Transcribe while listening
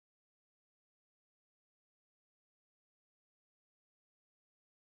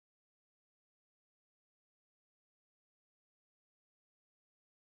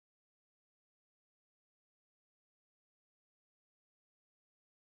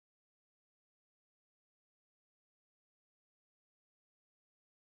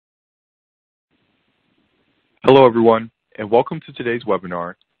Hello, everyone, and welcome to today's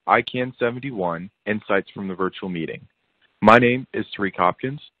webinar, ICANN 71, Insights from the Virtual Meeting. My name is Tariq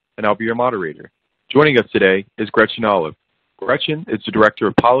Hopkins, and I'll be your moderator. Joining us today is Gretchen Olive. Gretchen is the Director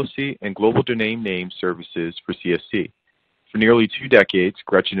of Policy and Global Domain Name Services for CSC. For nearly 2 decades,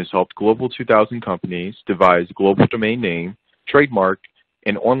 Gretchen has helped Global 2000 companies devise global domain name, trademark,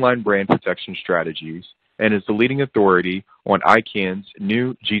 and online brand protection strategies, and is the leading authority on ICANN's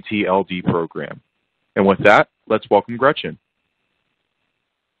new gTLD program. And with that, let's welcome Gretchen.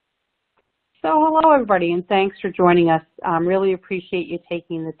 So hello, everybody, and thanks for joining us. Really appreciate you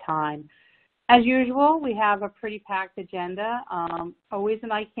taking the time. As usual, we have a pretty packed agenda. Always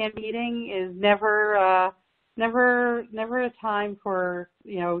an ICANN meeting is never a time for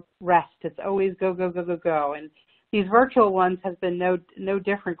rest. It's always go, go, go, go, go. And these virtual ones have been no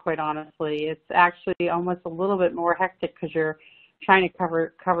different, quite honestly. It's actually almost a little bit more hectic because you're trying to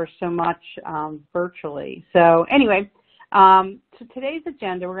cover so much virtually. So anyway, so today's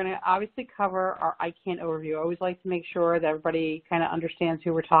agenda, we're going to obviously cover our ICANN overview. I always like to make sure that everybody kind of understands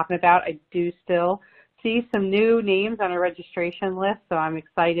who we're talking about. I do still see some new names on our registration list, so I'm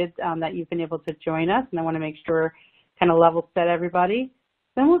excited that you've been able to join us, and I want to make sure kind of level set everybody.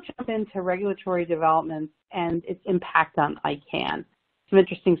 Then we'll jump into regulatory developments and its impact on ICANN. Some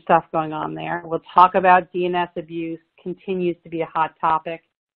interesting stuff going on there. We'll talk about DNS abuse, continues to be a hot topic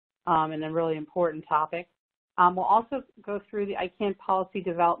and a really important topic. We'll also go through the ICANN policy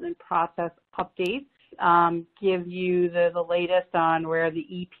development process updates, give you the latest on where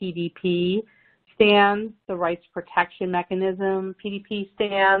the EPDP stands, the rights protection mechanism PDP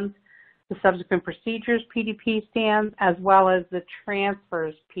stands, the subsequent procedures PDP stands, as well as the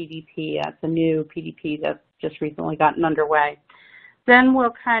transfers PDP. That's a new PDP that's just recently gotten underway. Then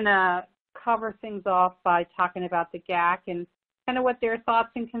we'll kind of cover things off by talking about the GAC and kind of what their thoughts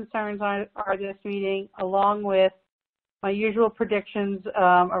and concerns are this meeting, along with my usual predictions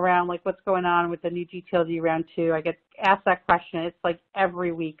around like what's going on with the new gTLD round 2. I get asked that question. It's like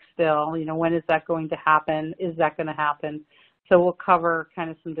every week still, when is that going to happen? Is that going to happen? So we'll cover kind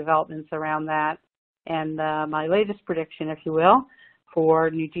of some developments around that and my latest prediction, if you will,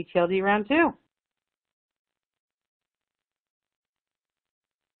 for new gTLD round 2.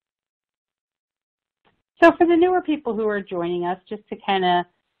 So for the newer people who are joining us, just to kind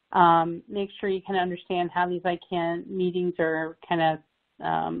of make sure you kind of understand how these ICANN meetings are kind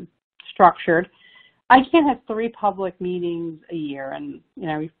of structured. ICANN has 3 public meetings a year, and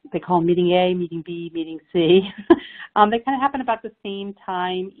they call them meeting A, meeting B, meeting C. They kind of happen about the same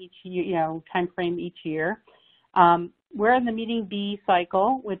time each year, time frame each year. We're in the meeting B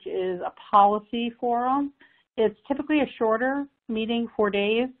cycle, which is a policy forum. It's typically a shorter meeting, 4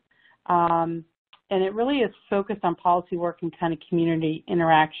 days. And it really is focused on policy work and kind of community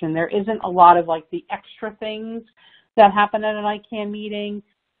interaction. There isn't a lot of like the extra things that happen at an ICANN meeting,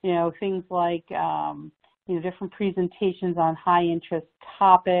 things like, different presentations on high interest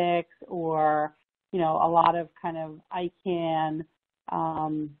topics or, a lot of kind of ICANN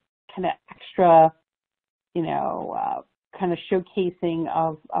kind of extra, kind of showcasing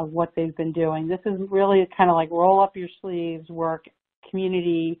of what they've been doing. This is really kind of like roll up your sleeves, work,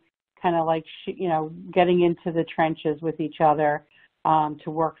 community, kind of like, getting into the trenches with each other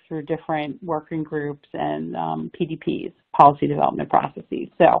to work through different working groups and PDPs, policy development processes.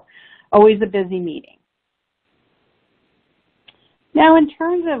 So always a busy meeting. Now, in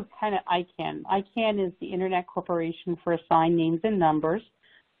terms of kind of ICANN is the Internet Corporation for Assigned Names and Numbers.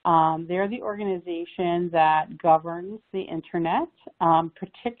 They're the organization that governs the Internet,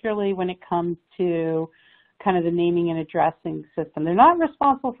 particularly when it comes to kind of the naming and addressing system. They're not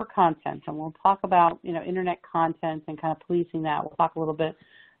responsible for content, and we'll talk about internet content and kind of policing that. We'll talk a little bit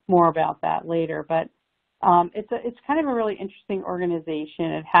more about that later, but it's kind of a really interesting organization.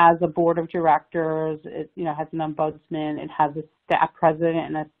 It has a board of directors. It has an ombudsman. It has a staff president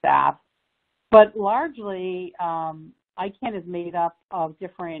and a staff, but largely ICANN is made up of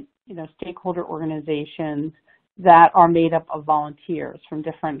different stakeholder organizations that are made up of volunteers from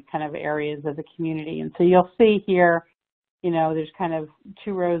different kind of areas of the community. And so you'll see here, there's kind of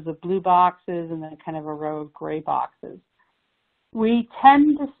 2 rows of blue boxes and then kind of a row of gray boxes. We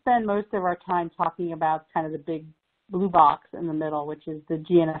tend to spend most of our time talking about kind of the big blue box in the middle, which is the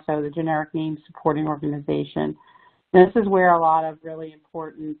GNSO, the Generic Name Supporting Organization. And this is where a lot of really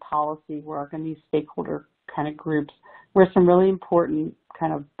important policy work and these stakeholder kind of groups, where some really important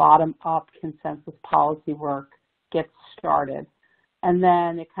kind of bottom-up consensus policy work gets started, and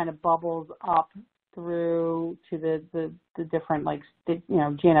then it kind of bubbles up through to the different, like,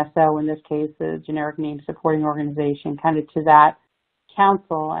 GNSO, in this case, the Generic Name Supporting Organization, kind of to that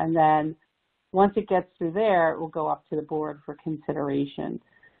council, and then once it gets through there, it will go up to the board for consideration.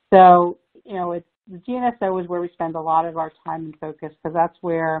 So, the GNSO is where we spend a lot of our time and focus, because that's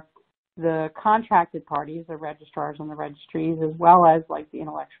where the contracted parties, the registrars and the registries, as well as like the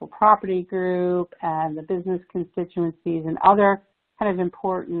intellectual property group and the business constituencies and other kind of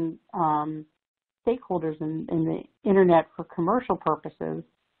important stakeholders in the internet for commercial purposes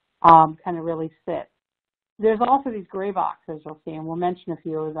kind of really sit. There's also these gray boxes you'll see, and we'll mention a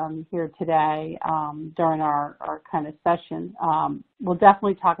few of them here today during our kind of session. We'll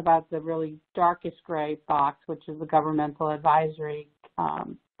definitely talk about the really darkest gray box, which is the Governmental Advisory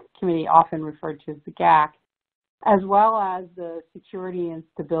Committee, often referred to as the GAC, as well as the Security and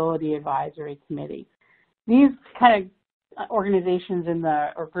Stability Advisory Committee. These kind of organizations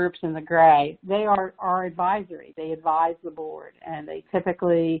or groups in the gray, they are advisory. They advise the board, and they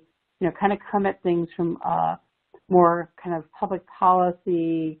typically kind of come at things from a more kind of public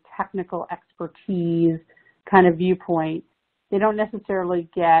policy, technical expertise kind of viewpoint. They don't necessarily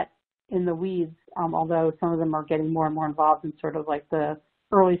get in the weeds, although some of them are getting more and more involved in sort of like the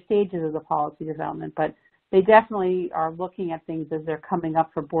early stages of the policy development, but they definitely are looking at things as they're coming up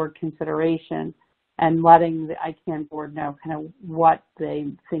for board consideration and letting the ICANN board know kind of what they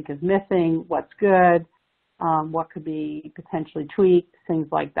think is missing, what's good, what could be potentially tweaked, things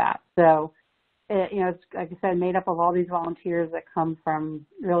like that. So, it's, like I said, made up of all these volunteers that come from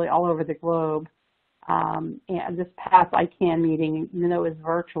really all over the globe. And this past ICANN meeting, even though it was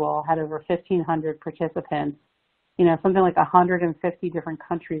virtual, had over 1,500 participants, something like 150 different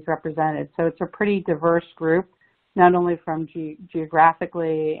countries represented. So it's a pretty diverse group, not only from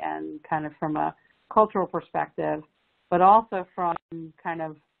geographically and kind of from a cultural perspective, but also from kind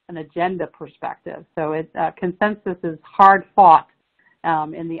of an agenda perspective. So consensus is hard fought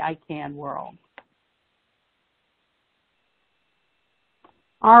in the ICANN world.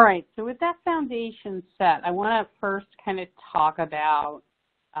 All right, so with that foundation set, I want to first kind of talk about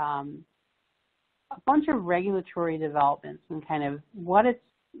a bunch of regulatory developments and kind of what's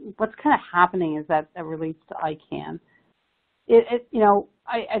kind of happening as that relates to ICANN.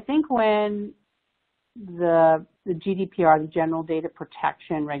 I think when the GDPR, the General Data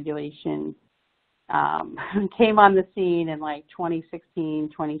Protection Regulation, came on the scene in like 2016,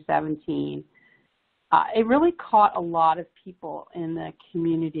 2017, it really caught a lot of people in the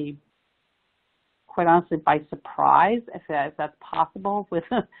community, quite honestly, by surprise, if that's possible with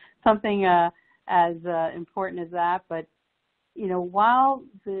something as important as that. But, while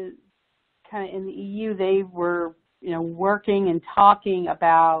the kind of in the EU, they were, working and talking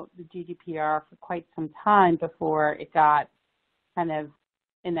about the GDPR for quite some time before it got kind of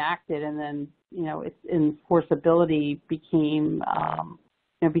enacted, and then, its enforceability became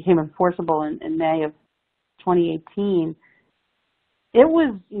enforceable in May of 2018. It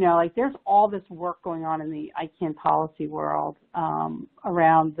was, there's all this work going on in the ICANN policy world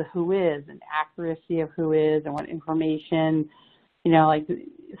around the WHOIS and accuracy of WHOIS and what information,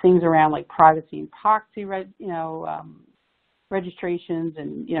 things around like privacy and proxy, registrations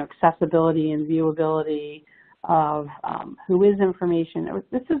and, accessibility and viewability of WHOIS information.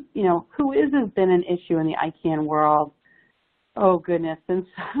 This is, WHOIS has been an issue in the ICANN world, oh goodness, since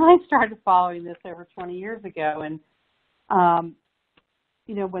I started following this over 20 years ago. And,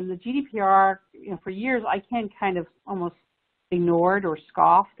 when the GDPR, for years, ICANN kind of almost ignored or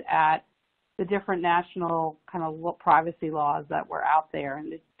scoffed at the different national kind of privacy laws that were out there.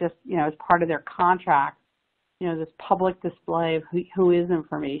 And it's just, as part of their contract, this public display of WHOIS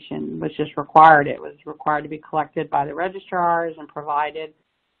information was just required. It was required to be collected by the registrars and provided,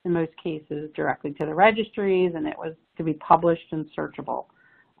 in most cases, directly to the registries, and it was to be published and searchable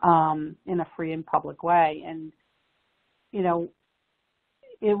in a free and public way. And,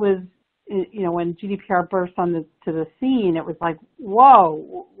 it was, when GDPR burst to the scene, it was like,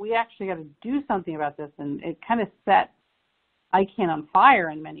 whoa, we actually got to do something about this. And it kind of set ICANN on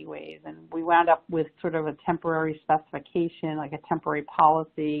fire in many ways. And we wound up with sort of a temporary specification, like a temporary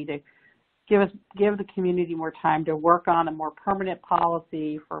policy to give the community more time to work on a more permanent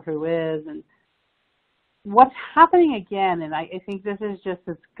policy for WHOIS. And what's happening again, and I think this is just,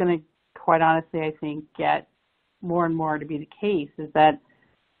 it's going to, quite honestly, I think, get more and more to be the case, is that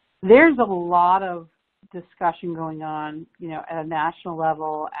there's a lot of discussion going on, at a national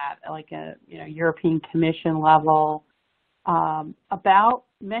level, at like a, European Commission level, about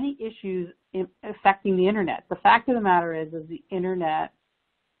many issues affecting the internet. The fact of the matter is the internet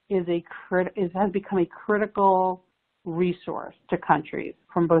has become a critical resource to countries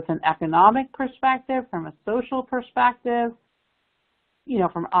from both an economic perspective, from a social perspective,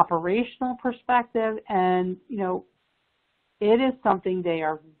 from operational perspective, and, it is something they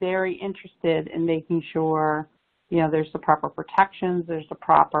are very interested in making sure, there's the proper protections, there's the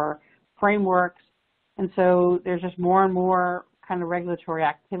proper frameworks. And so there's just more and more kind of regulatory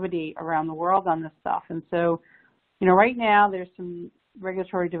activity around the world on this stuff. And so, right now there's some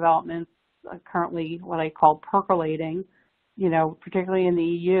regulatory developments currently what I call percolating, particularly in the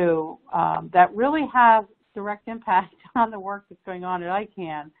EU, that really have direct impact on the work that's going on at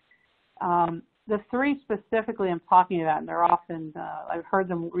ICANN. The three specifically I'm talking about, and they're often, I've heard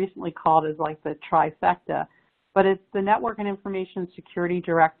them recently called as like the trifecta, but it's the Network and Information Security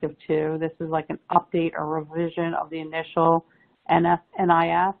Directive 2. This is like an update or revision of the initial NIS.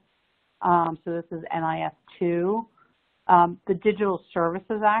 So this is NIS 2. The Digital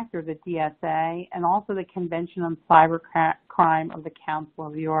Services Act, or the DSA, and also the Convention on Cybercrime of the Council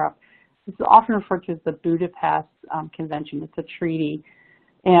of Europe. This is often referred to as the Budapest Convention. It's a treaty,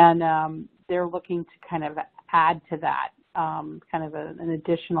 and they're looking to kind of add to that, kind of an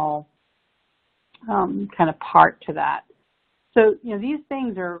additional kind of part to that. So, these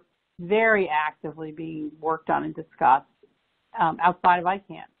things are very actively being worked on and discussed outside of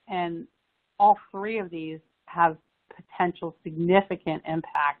ICANN, and all three of these have potential significant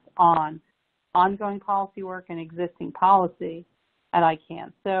impact on ongoing policy work and existing policy at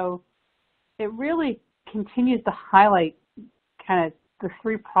ICANN. So it really continues to highlight kind of the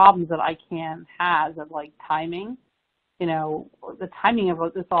three problems that ICANN has of like timing. The timing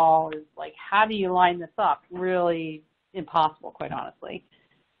of this all is like, how do you line this up? Really impossible, quite honestly.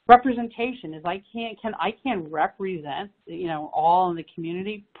 Representation is can ICANN represent, all in the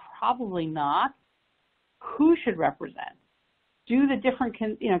community? Probably not. Who should represent? Do the different,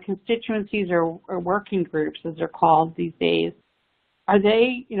 constituencies or working groups, as they're called these days, are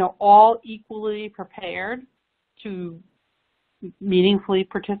they, all equally prepared to meaningfully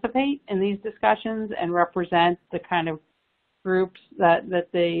participate in these discussions and represent the kind of groups that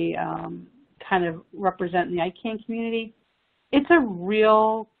they kind of represent in the ICANN community? It's a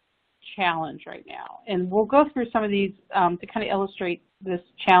real challenge right now, and we'll go through some of these to kind of illustrate this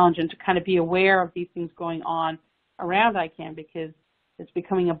challenge and to kind of be aware of these things going on around ICANN, because it's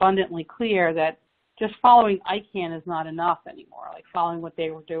becoming abundantly clear that just following ICANN is not enough anymore, like following what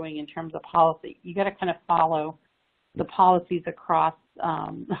they were doing in terms of policy. You got to kind of follow the policies across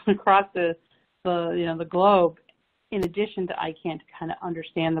across the globe, in addition to ICANN, to kind of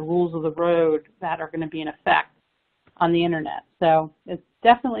understand the rules of the road that are going to be in effect on the internet. So it's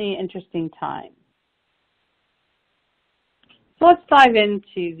definitely an interesting time. So let's dive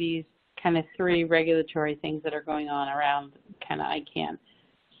into these kind of three regulatory things that are going on around kind of ICANN.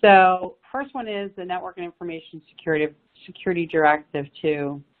 So first one is the Network and Information Security Directive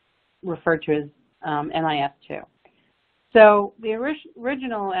 2, referred to as NIS 2. So the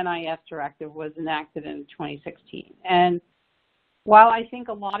original NIS directive was enacted in 2016. And while I think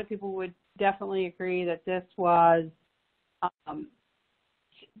a lot of people would definitely agree that this was,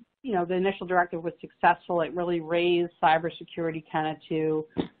 the initial directive was successful, it really raised cybersecurity kind of to,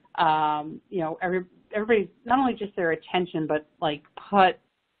 everybody, not only just their attention, but like put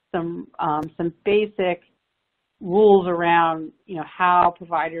some basic rules around, how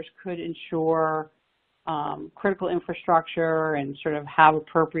providers could ensure critical infrastructure and sort of have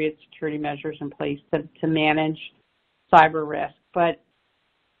appropriate security measures in place to manage cyber risk. But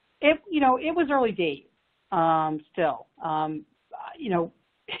it was early days still.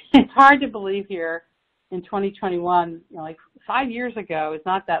 It's hard to believe here in 2021, like 5 years ago is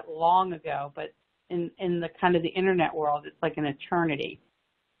not that long ago, but in the kind of the internet world, it's like an eternity.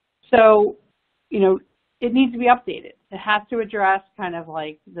 So, it needs to be updated. It has to address kind of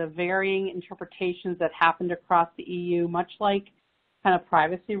like the varying interpretations that happened across the EU, much like kind of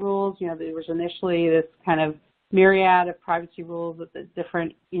privacy rules. There was initially this kind of myriad of privacy rules at the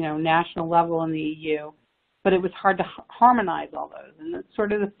different, national level in the EU, but it was hard to harmonize all those. And it's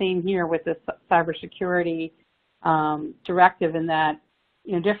sort of the same here with this cybersecurity directive, in that,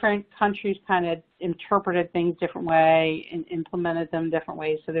 different countries kind of interpreted things different way and implemented them different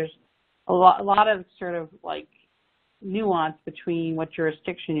ways. So there's a lot of sort of like nuance between what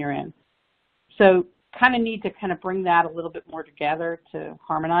jurisdiction you're in. So kind of need to kind of bring that a little bit more together to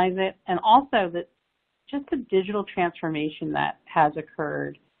harmonize it. And also that just the digital transformation that has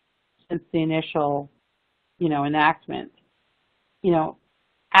occurred since the initial, enactment,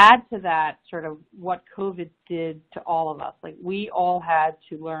 add to that sort of what COVID did to all of us. Like we all had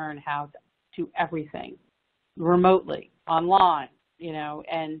to learn how to do everything remotely, online,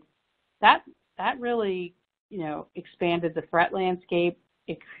 and that really, expanded the threat landscape.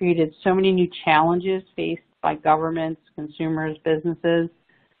 It created so many new challenges faced by governments, consumers, businesses.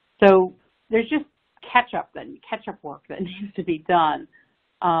 So there's just catch-up work that needs to be done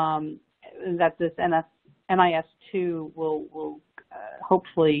that this NIS2 will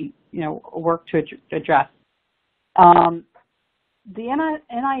hopefully, work to address. The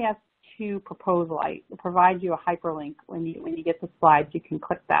NIS2 proposal, I provide you a hyperlink when you get the slides. You can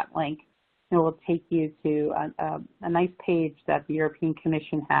click that link, and it will take you to a nice page that the European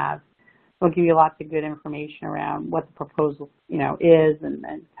Commission has. It'll give you lots of good information around what the proposal, is and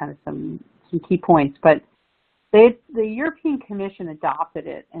kind of some key points. But the European Commission adopted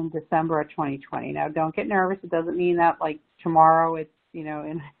it in December of 2020. Now, don't get nervous. It doesn't mean that like tomorrow it's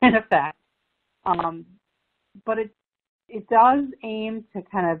in effect. But it does aim to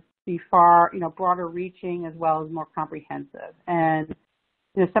kind of be far broader reaching as well as more comprehensive. And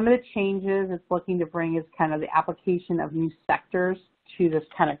some of the changes it's looking to bring is kind of the application of new sectors to this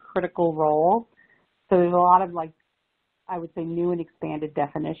kind of critical role. So there's a lot of I would say new and expanded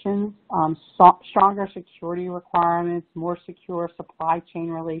definitions, stronger security requirements, more secure supply chain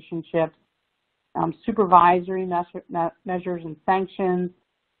relationships, supervisory measures and sanctions,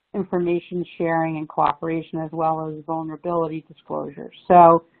 information sharing and cooperation, as well as vulnerability disclosures.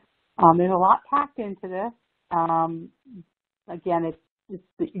 So there's a lot packed into this. Again,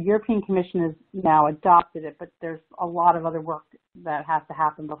 the European Commission has now adopted it, but there's a lot of other work that has to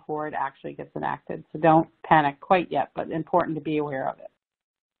happen before it actually gets enacted. So don't panic quite yet, but important to be aware of it.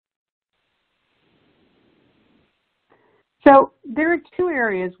 So there are two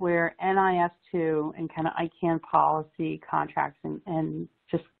areas where NIS2 and kind of ICANN policy contracts and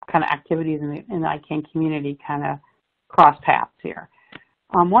just kind of activities in the ICANN community kind of cross paths here.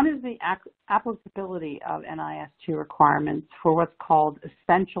 One is the applicability of NIS2 requirements for what's called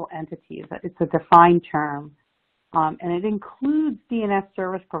essential entities. It's a defined term, and it includes DNS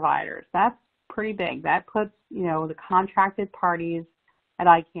service providers. That's pretty big. That puts, the contracted parties at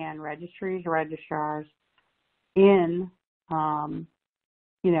ICANN, registries, registrars, in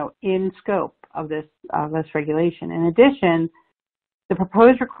scope of this regulation. In addition, the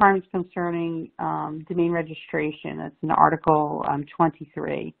proposed requirements concerning domain registration, it's in Article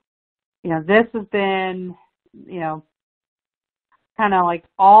 23. This has been, kind of like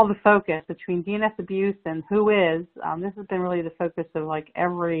all the focus between DNS abuse and WHOIS. This has been really the focus of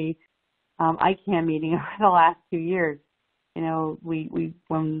every ICANN meeting over the last 2 years.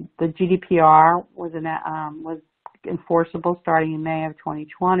 When the GDPR was enforceable starting in May of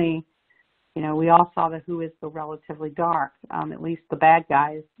 2020, we all saw that WHOIS go relatively dark, at least the bad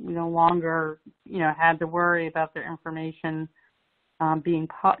guys. We no longer, had to worry about their information being,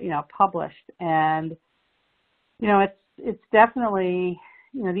 published. And, it's definitely,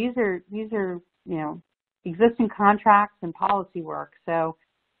 these are, existing contracts and policy work. So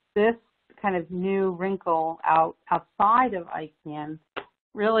this kind of new wrinkle outside of ICANN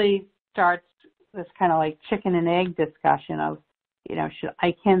really starts this kind of chicken and egg discussion of, should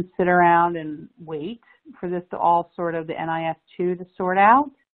ICANN sit around and wait for this to all sort of the NIS2 to sort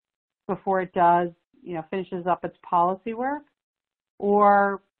out before it does, finishes up its policy work?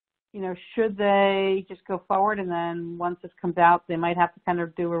 Or, should they just go forward and then once this comes out, they might have to kind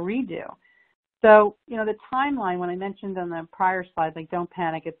of do a redo? So, the timeline, when I mentioned on the prior slide, don't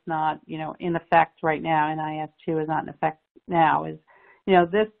panic, it's not, in effect right now, NIS2 is not in effect now, is,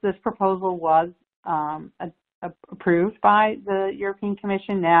 this proposal was approved by the European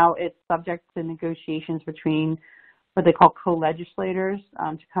Commission. Now it's subject to negotiations between what they call co-legislators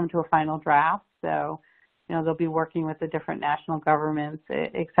to come to a final draft. So, they'll be working with the different national governments,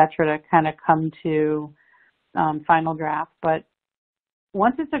 et cetera, to kind of come to final draft. But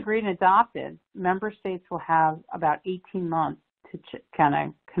once it's agreed and adopted, member states will have about 18 months to kind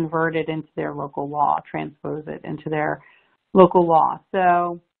of convert it into their local law, transpose it into their local law.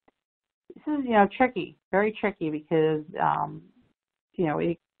 So this is, tricky, very tricky, because,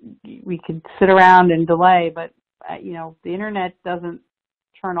 we could sit around and delay, but, the internet doesn't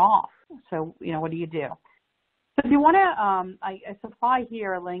turn off. So, what do you do? So if you want to, I supply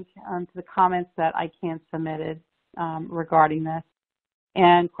here a link to the comments that ICANN submitted regarding this.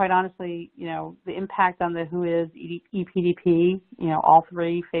 And quite honestly, the impact on the WHOIS EPDP, all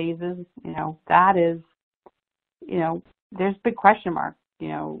three phases, that is, there's a big question mark.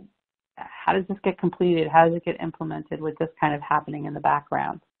 How does this get completed? How does it get implemented with this kind of happening in the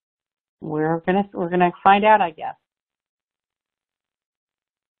background? We're gonna find out, I guess.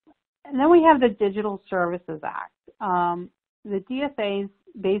 And then we have the Digital Services Act. The DSAs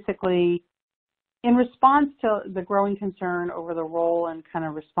basically, in response to the growing concern over the role and kind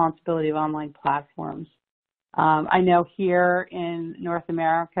of responsibility of online platforms. I know here in North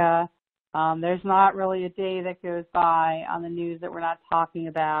America, there's not really a day that goes by on the news that we're not talking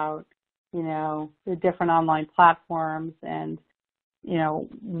about the different online platforms and,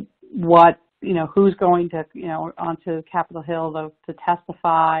 what, who's going to, onto Capitol Hill to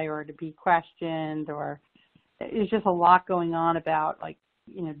testify or to be questioned, or there's just a lot going on about, like,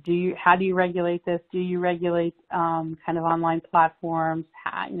 how do you regulate this? Do you regulate kind of online platforms?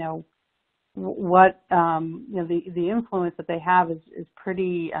 How, what, the influence that they have is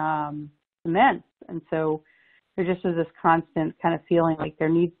pretty immense. And so there just is this constant kind of feeling like there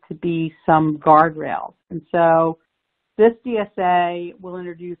needs to be some guardrails. And so this DSA will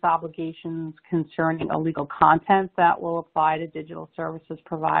introduce obligations concerning illegal content that will apply to digital services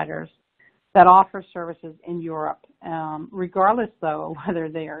providers that offer services in Europe, regardless, though, of whether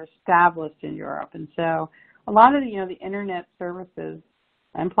they are established in Europe. And so a lot of the internet services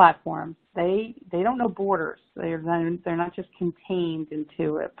and platforms, they don't know borders. They're not just contained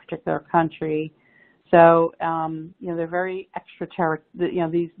into a particular country. So, they're very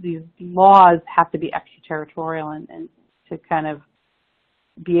these laws have to be extraterritorial and to kind of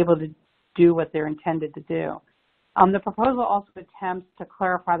be able to do what they're intended to do. The proposal also attempts to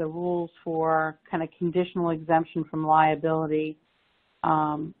clarify the rules for kind of conditional exemption from liability.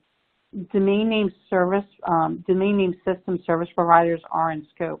 Domain name system service providers are in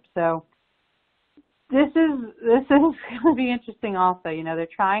scope. So this is going to be interesting also. They're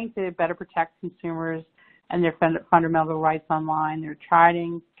trying to better protect consumers and their fundamental rights online. They're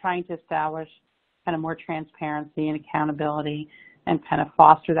trying to establish kind of more transparency and accountability and kind of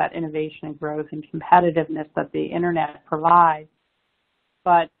foster that innovation and growth and competitiveness that the internet provides.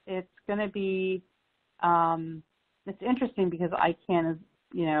 But it's going to be, it's interesting because ICANN is,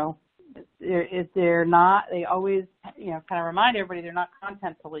 they always, kind of remind everybody they're not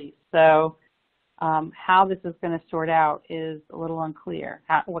content police. So how this is going to sort out is a little unclear.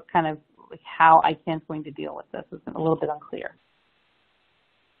 How ICANN is going to deal with this is a little bit unclear.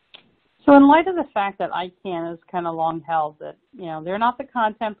 So in light of the fact that ICANN has kind of long held that, they're not the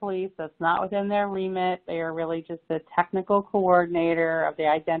content police, that's not within their remit, they are really just the technical coordinator of the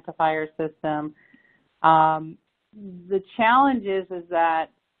identifier system. The challenge is that,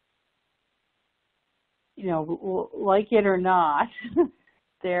 like it or not,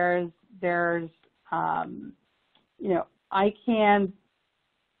 there's ICANN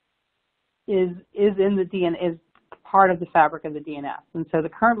is in the DNA, is part of the fabric of the DNS. And so the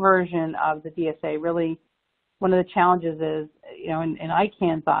current version of the DSA really, one of the challenges is, in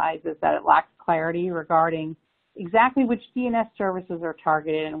ICANN's eyes, is that it lacks clarity regarding exactly which DNS services are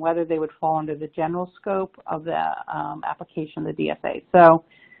targeted and whether they would fall under the general scope of the application of the DSA. So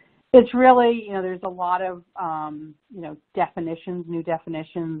it's really, there's a lot of, definitions, new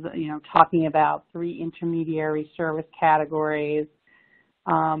definitions, talking about 3 intermediary service categories.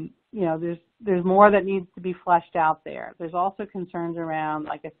 There's more that needs to be fleshed out there. There's also concerns around,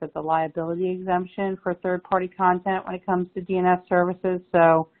 like I said, the liability exemption for third-party content when it comes to DNS services.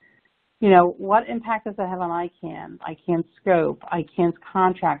 So, what impact does that have on ICANN, ICANN's scope, ICANN's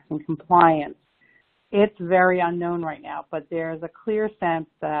contracts and compliance? It's very unknown right now, but there's a clear sense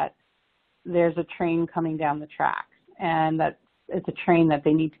that there's a train coming down the tracks, and that it's a train that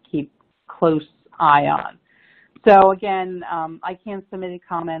they need to keep close eye on. So again, ICANN submitted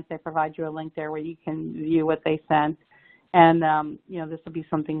comments. They provide you a link there where you can view what they sent, and this will be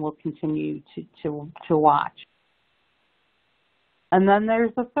something we'll continue to watch. And then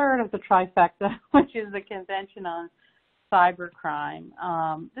there's the third of the trifecta, which is the Convention on Cybercrime.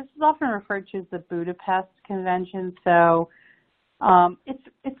 This is often referred to as the Budapest Convention. So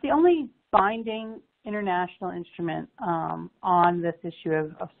it's the only binding international instrument on this issue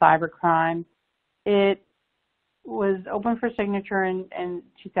of cybercrime. It was open for signature in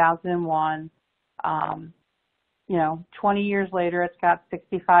 2001. 20 years later, it's got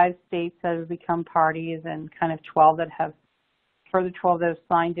 65 states that have become parties and kind of 12 that have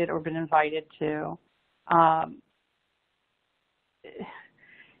signed it or been invited to.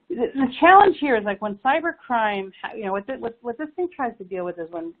 The challenge here is, like, when cybercrime, what this thing tries to deal with is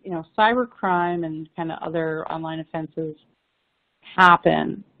when, cybercrime and kind of other online offenses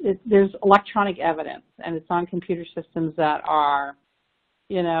happen, there's electronic evidence, and it's on computer systems that are,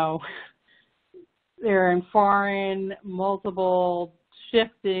 they're in foreign, multiple,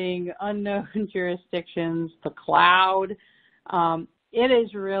 shifting, unknown jurisdictions, the cloud. It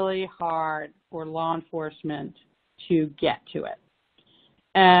is really hard for law enforcement to get to it.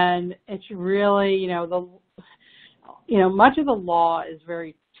 And it's really, much of the law is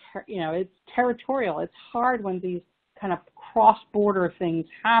very, it's territorial. It's hard when these kind of cross-border things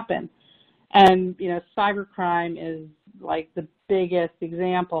happen. And, cybercrime is like the biggest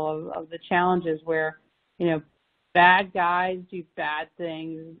example of the challenges where, bad guys do bad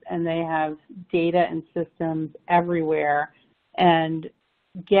things, and they have data and systems everywhere, and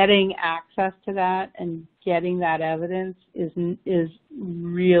getting access to that and getting that evidence is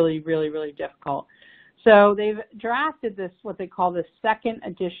really, really, really difficult. So they've drafted this, what they call the second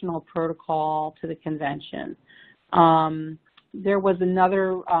additional protocol to the convention. There was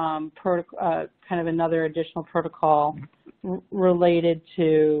another kind of another additional protocol related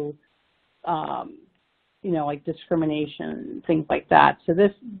to, like discrimination, things like that. So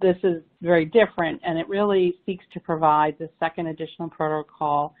this is very different, and it really seeks to provide, the second additional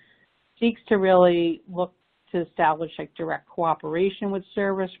protocol seeks to really look to establish like direct cooperation with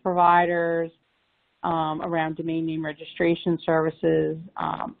service providers around domain name registration services,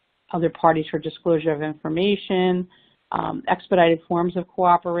 other parties for disclosure of information, expedited forms of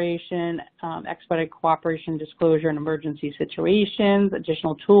cooperation, expedited cooperation disclosure in emergency situations,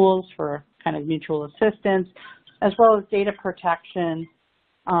 additional tools for kind of mutual assistance, as well as data protection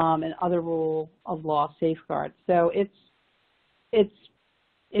and other rule of law safeguards. So it's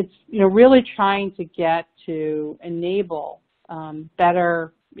really trying to get to enable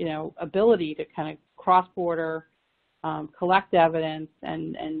better ability to kind of cross-border collect evidence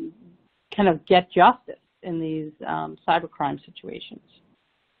and kind of get justice in these cybercrime situations.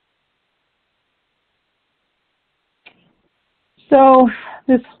 So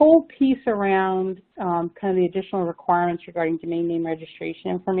this whole piece around kind of the additional requirements regarding domain name registration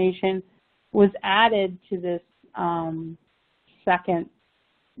information was added to this second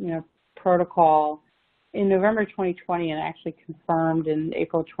protocol in November 2020 and actually confirmed in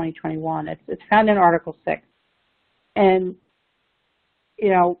April 2021. It's found in Article 6. And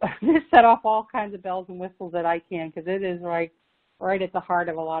this set off all kinds of bells and whistles at ICANN, because it is right at the heart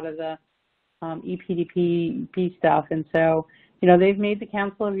of a lot of the EPDP stuff. And so, they've made the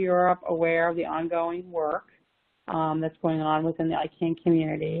Council of Europe aware of the ongoing work that's going on within the ICANN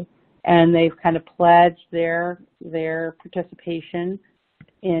community, and they've kind of pledged their participation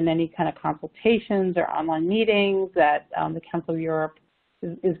in any kind of consultations or online meetings that the Council of Europe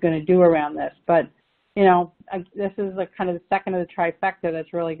is going to do around this. But this is kind of the second of the trifecta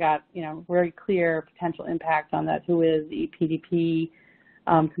that's really got, very clear potential impact on that WHOIS, the EPDP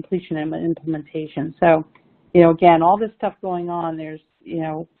completion and implementation. So, again, all this stuff going on, there's,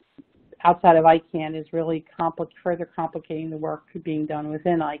 outside of ICANN is really further complicating the work being done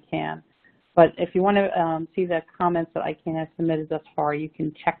within ICANN. But if you want to see the comments that ICANN has submitted thus far, you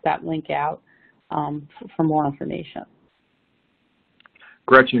can check that link out for more information.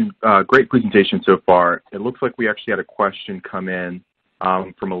 Gretchen, great presentation so far. It looks like we actually had a question come in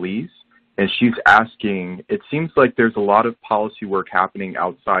from Elise, and she's asking, it seems like there's a lot of policy work happening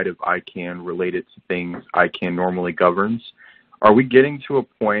outside of ICANN related to things ICANN normally governs. Are we getting to a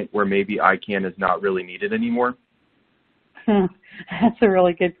point where maybe ICANN is not really needed anymore? That's a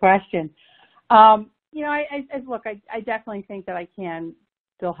really good question. Look, I definitely think that ICANN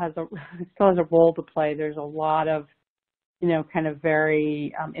still has a role to play. There's a lot of kind of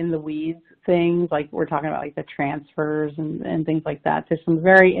very in the weeds things, like we're talking about like the transfers and things like that. There's some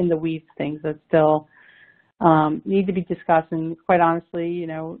very in the weeds things that still need to be discussed. And quite honestly,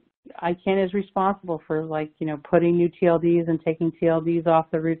 ICANN is responsible for putting new TLDs and taking TLDs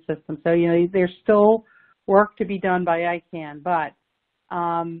off the root system. So, there's still work to be done by ICANN, but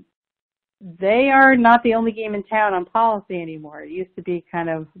they are not the only game in town on policy anymore. It used to be kind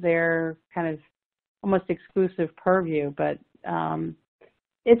of their kind of almost exclusive purview, but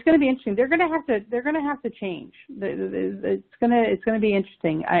it's going to be interesting. They're going to have to change. It's going to be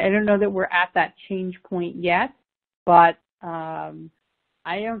interesting. I don't know that we're at that change point yet, but I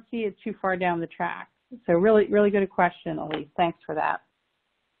don't see it too far down the track. So really, really good question, Elise. Thanks for that.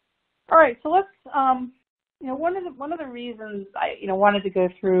 All right, so let's one of the reasons I wanted to go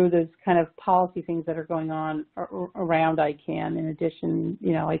through those kind of policy things that are going on around ICANN, in addition,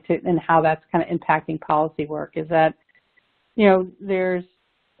 and how that's kind of impacting policy work, is that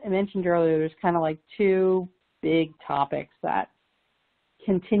I mentioned earlier, there's kind of like two big topics that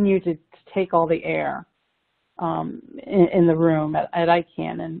continue to take all the air in the room at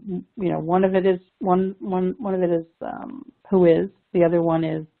ICANN, and one of it is WHOIS, the other one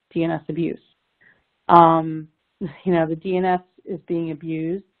is DNS abuse. The DNS is being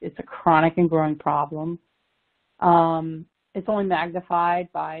abused. It's a chronic and growing problem. It's only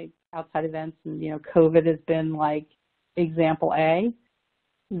magnified by outside events, and COVID has been like example A.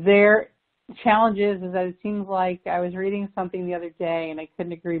 Their challenge is that it seems like, I was reading something the other day, and I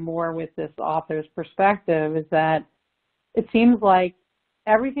couldn't agree more with this author's perspective, is that it seems like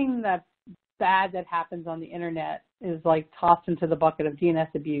everything that's bad that happens on the internet is like tossed into the bucket of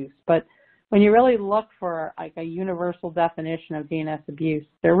DNS abuse. But when you really look for like a universal definition of DNS abuse,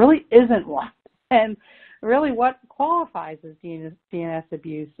 there really isn't one. And really what qualifies as DNS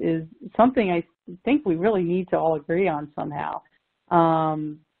abuse is something I think we really need to all agree on somehow.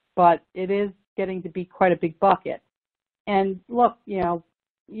 But it is getting to be quite a big bucket. And look, you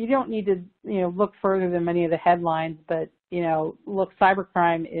don't need to, look further than many of the headlines, but, look,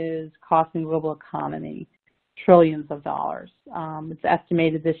 cybercrime is costing the global economy trillions of dollars. It's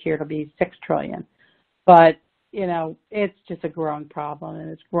estimated this year to be $6 trillion. But, it's just a growing problem, and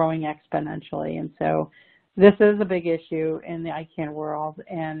it's growing exponentially. And so this is a big issue in the ICANN world,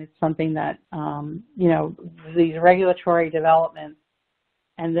 and it's something that, these regulatory developments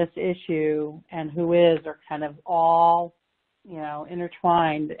and this issue and WHOIS are kind of all,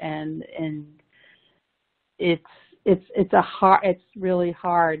 intertwined, and it's really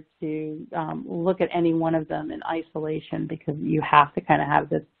hard to look at any one of them in isolation, because you have to kind of have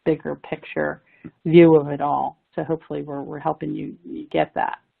this bigger picture view of it all. So hopefully we're helping you get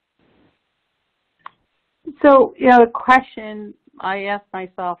that. So, the question I ask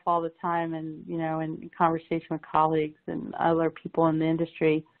myself all the time, and, in conversation with colleagues and other people in the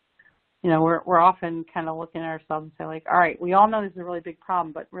industry, we're often kind of looking at ourselves and say, like, all right, we all know this is a really big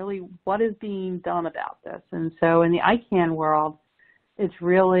problem, but really what is being done about this? And so in the ICANN world, it's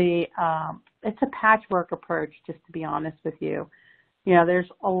really, it's a patchwork approach, just to be honest with you. There's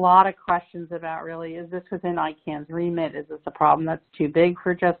a lot of questions about really, is this within ICANN's remit? Is this a problem that's too big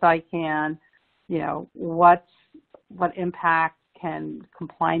for just ICANN? What impact can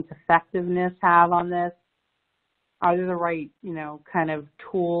compliance effectiveness have on this? Are there the right, kind of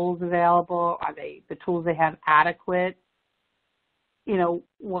tools available? Are the tools they have adequate?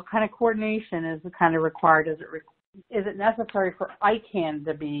 What kind of coordination is kind of required? Is it necessary for ICANN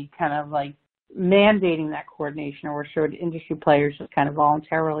to be kind of like mandating that coordination, or should industry players just kind of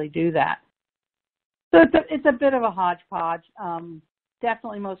voluntarily do that? So it's a bit of a hodgepodge.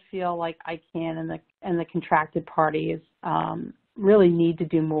 Definitely most feel like ICANN and the contracted parties really need to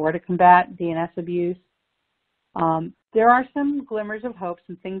do more to combat DNS abuse. There are some glimmers of hope,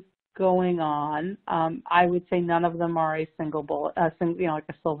 some things going on. I would say none of them are a single bullet, like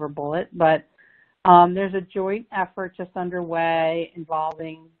a silver bullet, but there's a joint effort just underway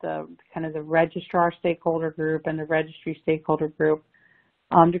involving the registrar stakeholder group and the registry stakeholder group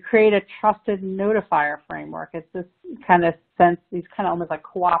to create a trusted notifier framework. It's this kind of sense, these kind of almost like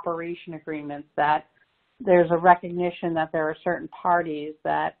cooperation agreements, that there's a recognition that there are certain parties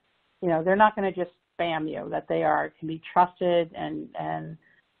that, they're not going to just spam you, that they can be trusted and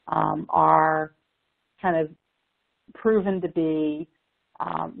are kind of proven to be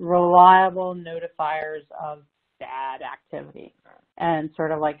reliable notifiers of bad activity, and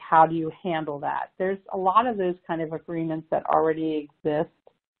sort of like, how do you handle that? There's a lot of those kind of agreements that already exist.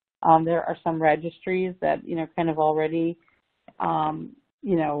 There are some registries that, kind of already, offer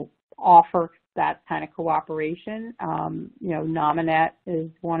that kind of cooperation. Nominet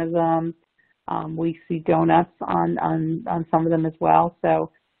is one of them. We see donuts on some of them as well. So,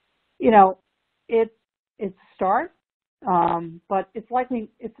 it's a start, but it's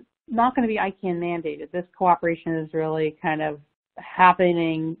not going to be ICANN mandated. This cooperation is really kind of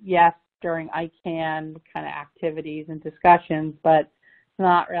happening, yes, during ICANN kind of activities and discussions, but it's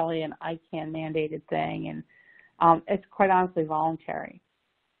not really an ICANN mandated thing, and it's quite honestly voluntary.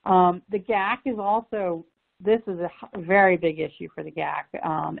 The GAC is also, this is a very big issue for the GAC,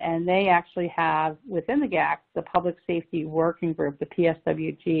 and they actually have within the GAC the Public Safety Working Group, the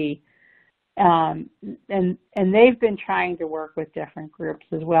PSWG, and they've been trying to work with different groups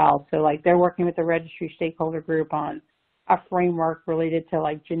as well. So like they're working with the registry stakeholder group on a framework related to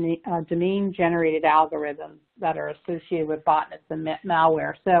like domain generated algorithms that are associated with botnets and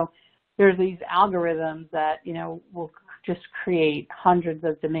malware. So there's these algorithms that, will just create hundreds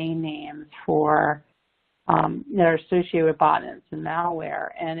of domain names for that are associated with botnets and malware,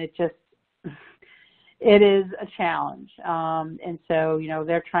 and it is a challenge. And so,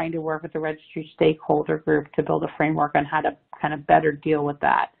 they're trying to work with the registry stakeholder group to build a framework on how to kind of better deal with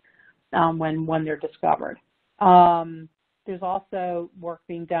that when they're discovered. There's also work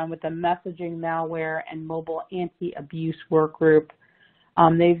being done with the messaging, malware, and mobile anti-abuse work group.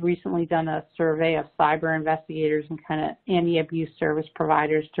 They've recently done a survey of cyber investigators and kind of anti-abuse service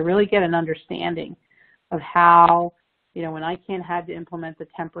providers to really get an understanding of how, when ICANN had to implement the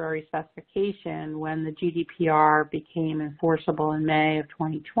temporary specification when the GDPR became enforceable in May of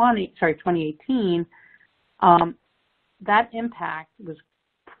 2018, that impact was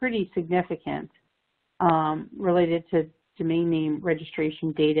pretty significant related to domain name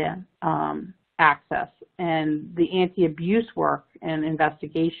registration data access and the anti-abuse work and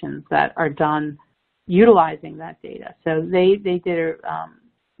investigations that are done utilizing that data. So they've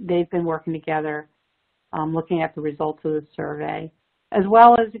been working together, looking at the results of the survey, as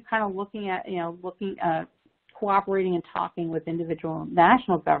well as kind of looking at, cooperating and talking with individual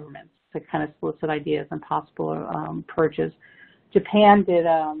national governments to kind of solicit ideas on possible approaches. Japan did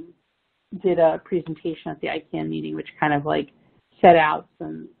a presentation at the ICANN meeting, which kind of like set out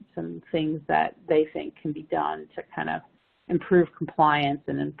some things that they think can be done to kind of improve compliance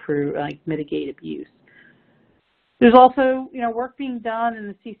and improve, mitigate abuse. There's also, work being done in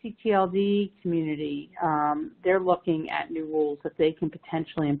the CCTLD community. They're looking at new rules that they can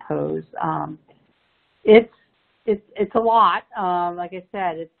potentially impose. It's a lot. Like I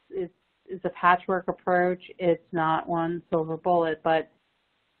said, it's a patchwork approach. It's not one silver bullet, but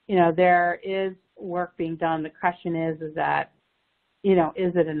there is work being done. The question is that,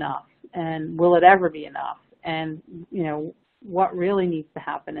 is it enough? And will it ever be enough? And, what really needs to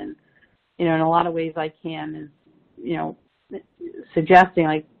happen? And, in a lot of ways ICANN is, suggesting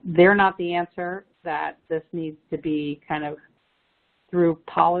like they're not the answer, that this needs to be kind of through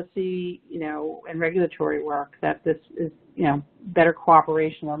policy, and regulatory work, that this is, better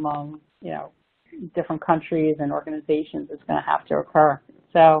cooperation among, different countries and organizations is going to have to occur.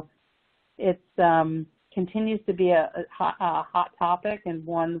 So it's continues to be a hot topic, and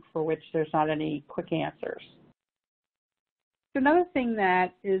one for which there's not any quick answers. So another thing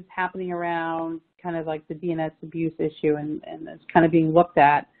that is happening around kind of like the DNS abuse issue, and it's kind of being looked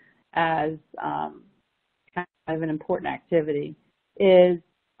at as kind of an important activity, is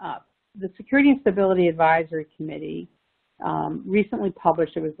the Security and Stability Advisory Committee recently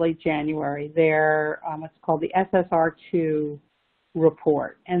published, it was late January, their what's called the SSR2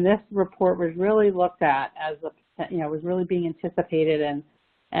 report. And this report was really looked at as was really being anticipated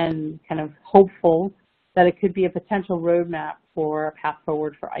and kind of hopeful that it could be a potential roadmap for a path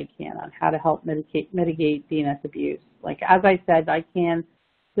forward for ICANN on how to help mitigate DNS abuse. Like, as I said, ICANN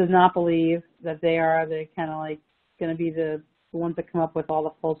does not believe that they are the kind of like going to be the ones that come up with all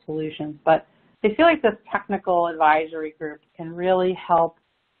the full solutions, but they feel like this technical advisory group can really help,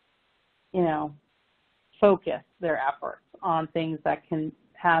 focus their efforts on things that can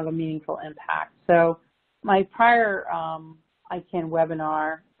have a meaningful impact. So my prior ICANN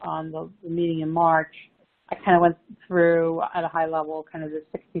webinar on the meeting in March, I kind of went through at a high level kind of the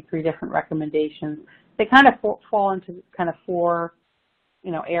 63 different recommendations. They kind of fall into kind of four,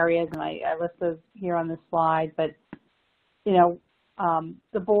 areas, and I list those here on this slide. But,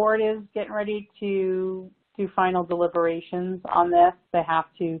 the board is getting ready to do final deliberations on this. They have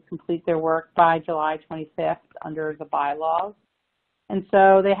to complete their work by July 25th under the bylaws. And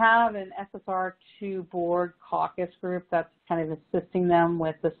so they have an SSR2 board caucus group that's kind of assisting them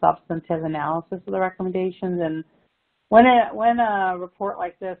with the substantive analysis of the recommendations. And when a report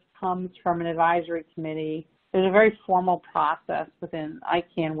like this comes from an advisory committee, there's a very formal process within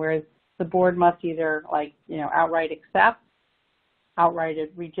ICANN where the board must either outright accept, outright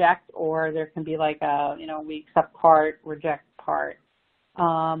reject, or there can be like a, we accept part, reject part,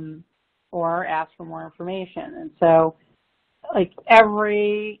 or ask for more information. And so like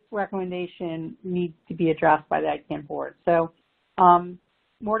every recommendation needs to be addressed by the ICANN board. So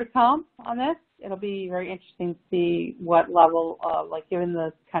more to come on this. It'll be very interesting to see what level of, given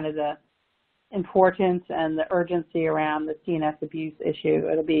the kind of the importance and the urgency around the DNS abuse issue,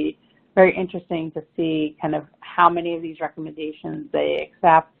 it'll be very interesting to see kind of how many of these recommendations they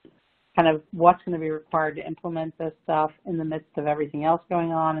accept, kind of what's going to be required to implement this stuff in the midst of everything else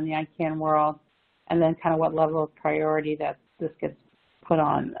going on in the ICANN world, and then kind of what level of priority that this gets put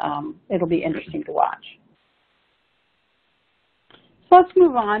on. It'll be interesting to watch. So let's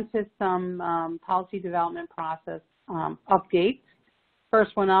move on to some policy development process updates.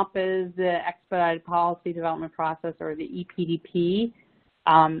 First one up is the Expedited Policy Development Process, or the EPDP.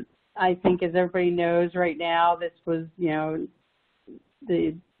 I think, as everybody knows right now, this was, the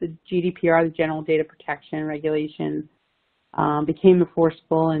GDPR, the General Data Protection Regulation, became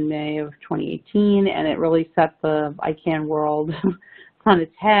enforceable in May of 2018, and it really set the ICANN world on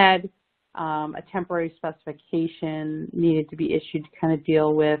its head. A temporary specification needed to be issued to kind of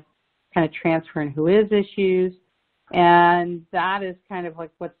deal with kind of transfer and WHOIS issues. And that is kind of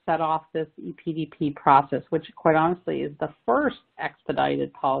like what set off this EPDP process, which quite honestly is the first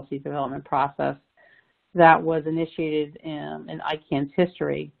expedited policy development process that was initiated in ICANN's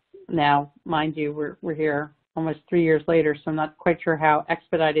history. Now, mind you, we're here almost 3 years later, so I'm not quite sure how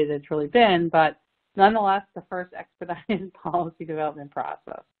expedited it's really been, but nonetheless, the first expedited policy development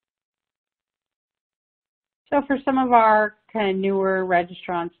process. So for some of our kind of newer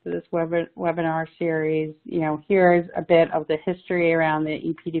registrants to this webinar series, here's a bit of the history around the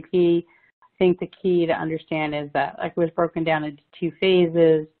EPDP. I think the key to understand is that it was broken down into 2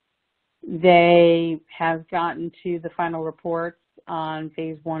 phases. They have gotten to the final reports on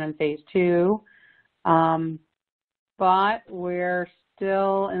phase 1 and phase 2, but we're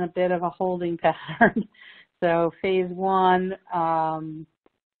still in a bit of a holding pattern. So phase 1,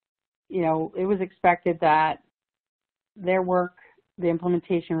 it was expected that their work, the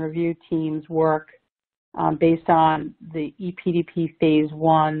implementation review team's work, based on the EPDP phase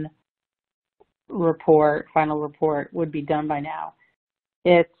 1 report, final report, would be done by now.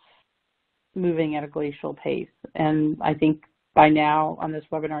 It's moving at a glacial pace, and I think by now on this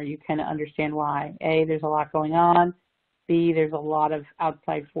webinar you kind of understand why. A, there's a lot going on. B, there's a lot of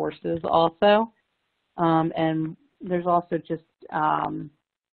outside forces also, and there's also just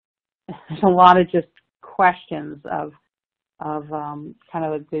there's a lot of just questions of kind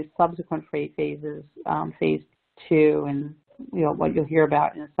of the subsequent phases, phase 2, and what you'll hear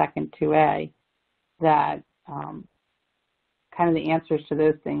about in a second, 2A, that kind of the answers to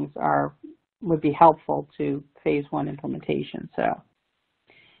those things would be helpful to phase 1 implementation. So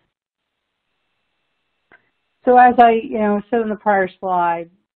as I said in the prior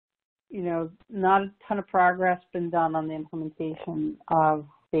slide, not a ton of progress been done on the implementation of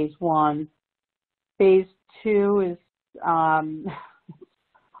phase 1. Phase 2 is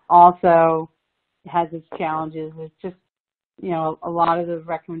also has its challenges. It's just, a lot of the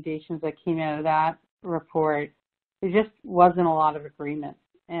recommendations that came out of that report, there just wasn't a lot of agreement.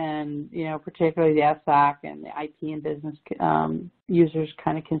 And, particularly the SAC and the IT and business users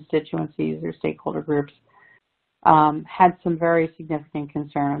kind of constituencies or stakeholder groups had some very significant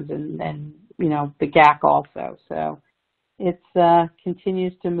concerns, and the GAC also. So it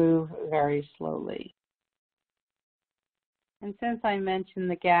continues to move very slowly. And since I mentioned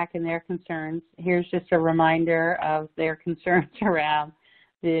the GAC and their concerns, here's just a reminder of their concerns around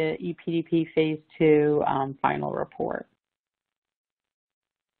the EPDP phase 2 final report.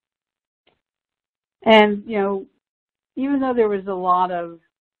 And, even though there was a lot of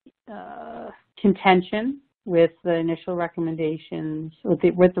contention with the initial recommendations, with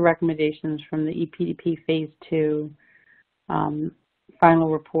the recommendations from the EPDP phase 2 final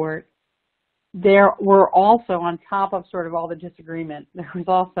report, there were also, on top of sort of all the disagreement, there was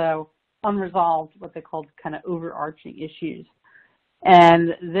also unresolved, what they called kind of overarching issues.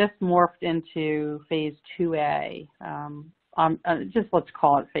 And this morphed into phase 2A. Just let's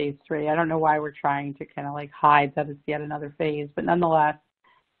call it phase 3. I don't know why we're trying to kind of hide that it's yet another phase, but nonetheless,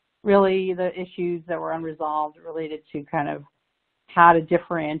 really the issues that were unresolved related to kind of how to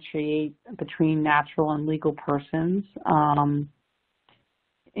differentiate between natural and legal persons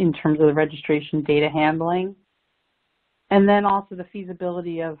in terms of the registration data handling, and then also the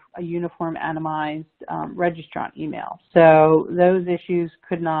feasibility of a uniform anonymized registrant email. So those issues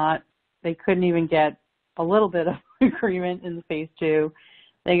they couldn't even get a little bit of agreement in the phase 2.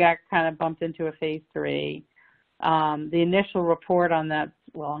 They got kind of bumped into a phase 3. The initial report on that,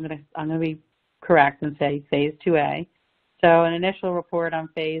 well, I'm gonna be correct and say phase 2A. So an initial report on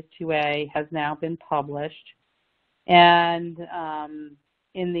phase 2A has now been published, and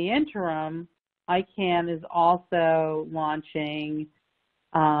in the interim, ICANN is also launching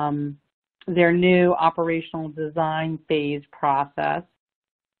their new operational design phase process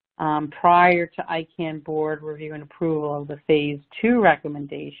prior to ICANN board review and approval of the phase 2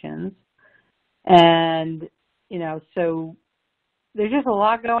 recommendations. And, so there's just a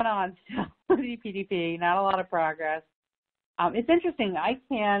lot going on still with EPDP, not a lot of progress. It's interesting,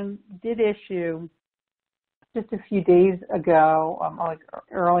 ICANN did issue just a few days ago,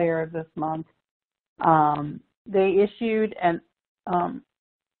 earlier this month, they issued a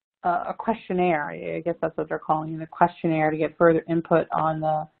questionnaire. I guess that's what they're calling it, a questionnaire to get further input on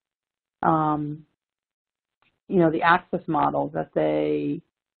the access model that they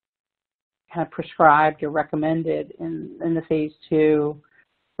kind of prescribed or recommended in the phase 2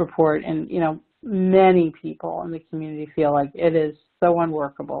 report. And, many people in the community feel like it is so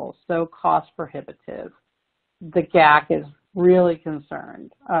unworkable, so cost prohibitive. The GAC is really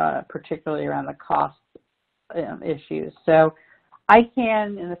concerned, particularly around the cost issues. So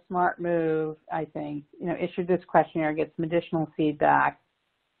ICANN, in a smart move, I think, issued this questionnaire, get some additional feedback,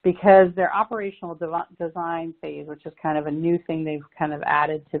 because their operational design phase, which is kind of a new thing they've kind of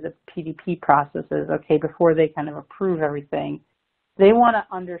added to the PDP processes, before they kind of approve everything, they want to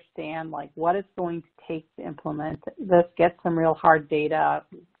understand what it's going to take to implement this, get some real hard data,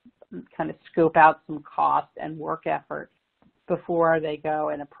 kind of scope out some cost and work effort before they go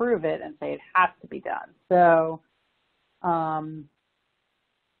and approve it and say it has to be done. So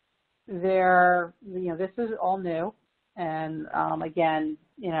this is all new, and again,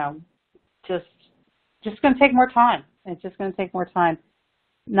 just going to take more time. It's just going to take more time.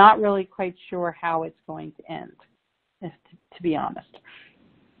 Not really quite sure how it's going to end, to be honest.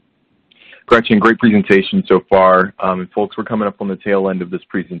 Gretchen, great presentation so far. And folks, we're coming up on the tail end of this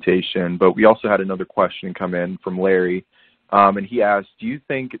presentation, but we also had another question come in from Larry, and he asked, do you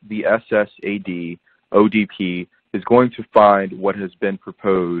think the SSAD ODP is going to find what has been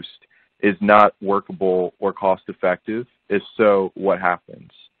proposed is not workable or cost effective? If so, what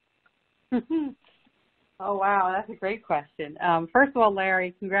happens? Oh, wow, that's a great question. First of all,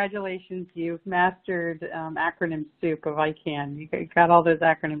 Larry, congratulations. You've mastered acronym soup of ICANN. You got all those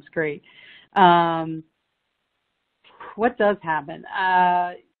acronyms great. What does happen?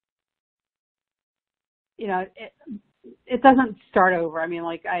 It doesn't start over. I mean,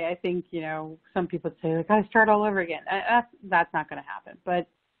 like, I think, some people say, like, I start all over again. That's not going to happen. But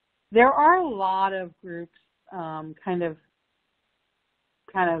there are a lot of groups kind of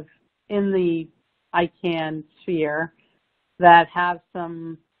in the ICANN sphere that have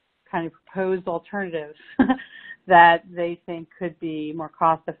some kind of proposed alternatives that they think could be more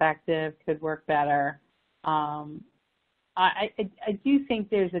cost effective, could work better. I do think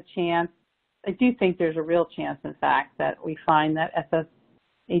there's a chance, I do think there's a real chance, in fact, that we find that SSAD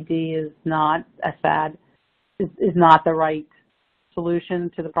is not the right solution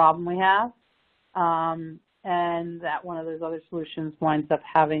to the problem we have, and that one of those other solutions winds up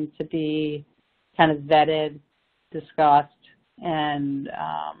having to be kind of vetted, discussed, and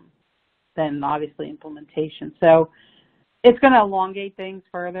then obviously implementation. So it's going to elongate things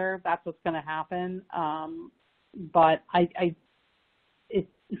further. That's what's going to happen. But I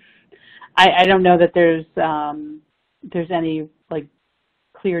don't know that there's any like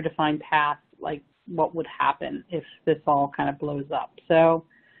clear defined path like what would happen if this all kind of blows up. So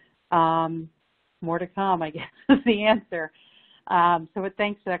more to come, I guess, is the answer. But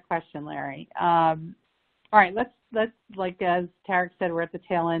thanks for that question, Larry. All right, let's like as Tarek said, we're at the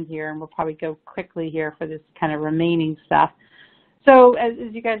tail end here, and we'll probably go quickly here for this kind of remaining stuff. So as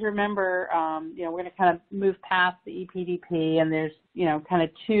you guys remember, we're going to kind of move past the EPDP, and there's kind of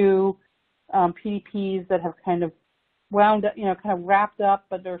two PDPs that have kind of wound up, kind of wrapped up,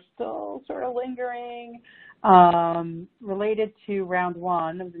 but they're still sort of lingering, related to round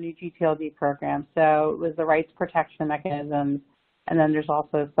one of the new gTLD program. So it was the rights protection mechanisms, and then there's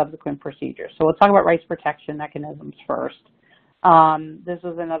also subsequent procedures. So we'll talk about rights protection mechanisms first. This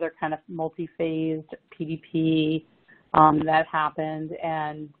was another kind of multi-phased PDP that happened,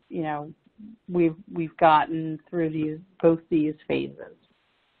 and we've gotten through both these phases.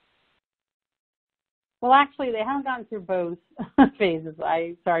 Well, actually, they haven't gotten through both phases.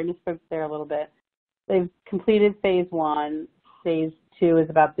 Misspoke there a little bit. They've completed phase one. Phase two is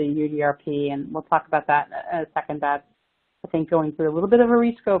about the UDRP, and we'll talk about that in a second. That's, I think, going through a little bit of a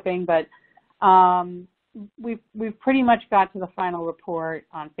rescoping, but we've pretty much got to the final report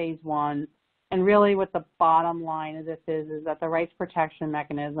on phase one. And really what the bottom line of this is that the rights protection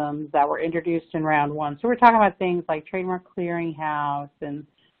mechanisms that were introduced in round one, so we're talking about things like trademark clearinghouse and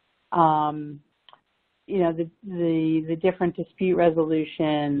the different dispute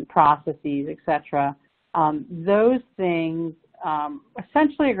resolution processes, etc. Those things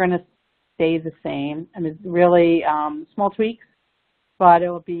essentially are going to stay the same. I mean, really small tweaks, but it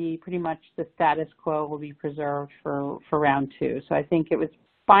will be pretty much the status quo will be preserved for round two. So I think it was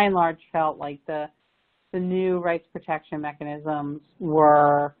by and large felt like the new rights protection mechanisms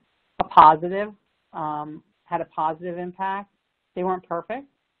were a positive, had a positive impact. They weren't perfect.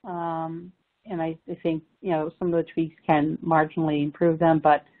 And I think, some of the tweaks can marginally improve them,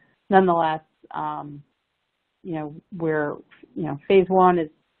 but nonetheless, phase one is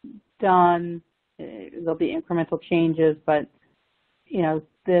done. There'll be incremental changes, but,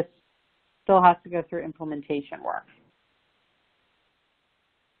 this still has to go through implementation work.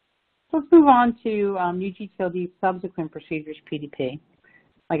 So let's move on to new gTLD subsequent procedures PDP.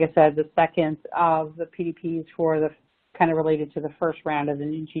 Like I said, the second of the PDPs for the kind of related to the first round of the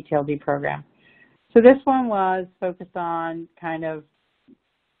new gTLD program. So this one was focused on kind of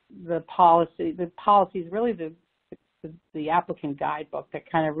the policies, really the applicant guidebook that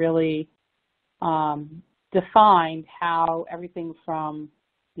kind of really defined how everything from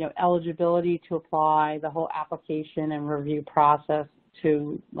eligibility to apply, the whole application and review process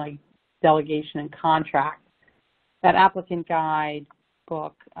to like delegation and contract. That applicant guide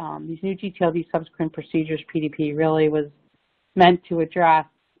book, these new gTLD subsequent procedures PDP really was meant to address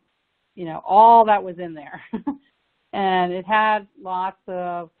all that was in there. And it had lots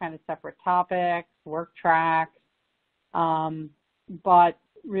of kind of separate topics, work tracks, but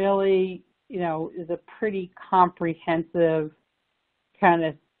really, is a pretty comprehensive kind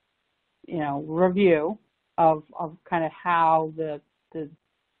of, review of kind of how the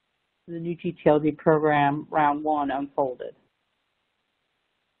new gTLD program round one unfolded.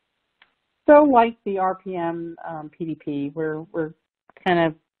 So like the RPM PDP, we're kind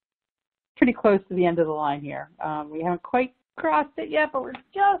of pretty close to the end of the line here. We haven't quite crossed it yet, but we're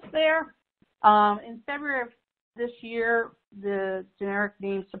just there. In February of this year, the Generic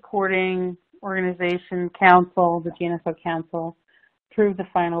Name Supporting Organization Council, the GNSO Council, approved the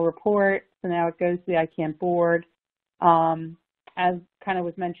final report. So now it goes to the ICANN board. As kind of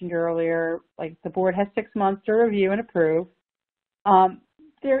was mentioned earlier, like the board has 6 months to review and approve.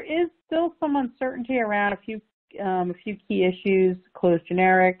 There is still some uncertainty around a few key issues: closed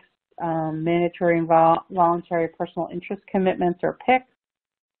generics, mandatory and voluntary personal interest commitments or PICs,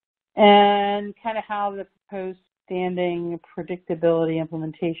 and kind of how the proposed standing predictability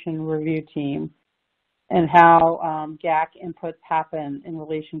implementation review team and how GAC inputs happen in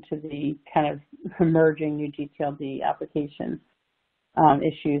relation to the kind of emerging new gTLD application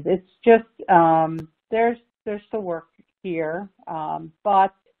issues. It's just, there's still work here,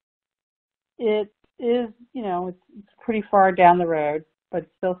 but it is, it's pretty far down the road, but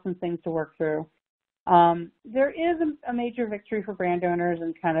still some things to work through. There is a major victory for brand owners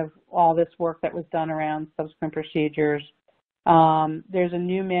and kind of all this work that was done around subsequent procedures. There's a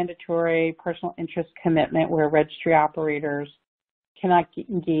new mandatory personal interest commitment where registry operators cannot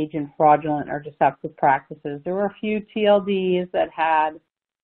engage in fraudulent or deceptive practices. There were a few TLDs that had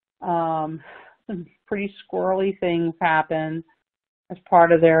some pretty squirrely things happen as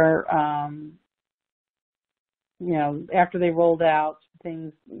part of their, after they rolled out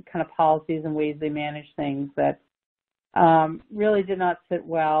things, kind of policies and ways they manage things that really did not sit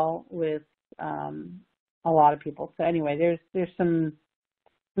well with a lot of people. So anyway, there's some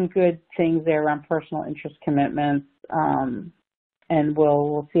good things there around personal interest commitments, and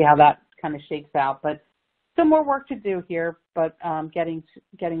we'll see how that kind of shakes out. But still more work to do here, but getting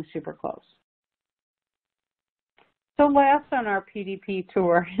super close. So last on our PDP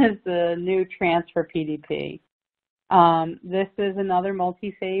tour is the new transfer PDP. This is another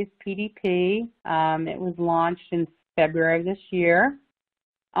multi-phase PDP. It was launched in February of this year.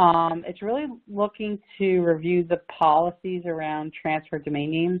 It's really looking to review the policies around transfer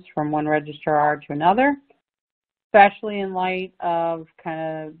domain names from one registrar to another, especially in light of kind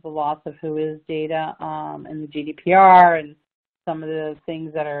of the loss of WHOIS data in the GDPR and some of the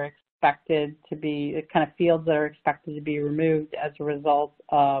things that are expected to be, the kind of fields that are expected to be removed as a result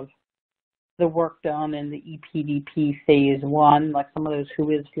of the work done in the EPDP phase 1. Like some of those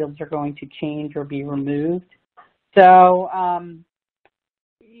WHOIS fields are going to change or be removed. So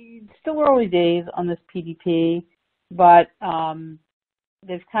still early days on this PDP, but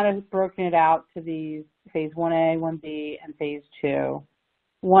they've kind of broken it out to these phase 1A, 1B, and phase 2.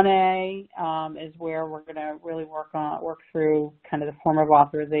 1A is where we're going to really work through kind of the form of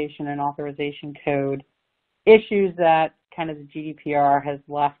authorization and authorization code issues that kind of the GDPR has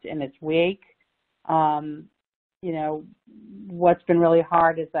left in its wake. What's been really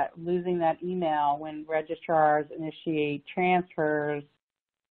hard is that losing that email when registrars initiate transfers,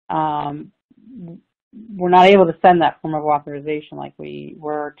 we're not able to send that form of authorization like we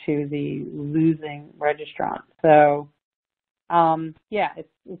were to the losing registrant. So,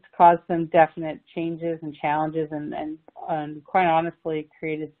 it's caused some definite changes and challenges and quite honestly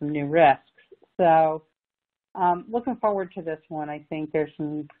created some new risks. So, looking forward to this one. I think there's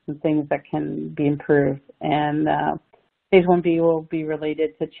some things that can be improved. And phase 1B will be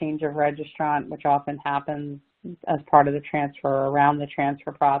related to change of registrant, which often happens as part of the transfer or around the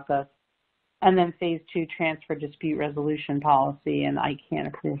transfer process. And then phase 2, transfer dispute resolution policy and ICANN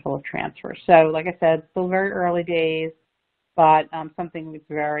approval of transfer. So like I said, still very early days, but something that's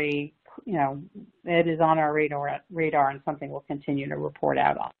very, it is on our radar and something we'll continue to report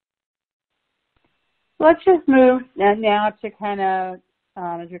out on. Let's just move now to kind of,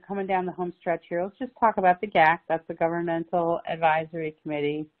 as you're coming down the home stretch here, let's just talk about the GAC. That's the Governmental Advisory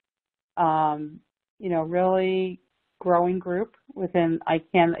Committee. Really growing group within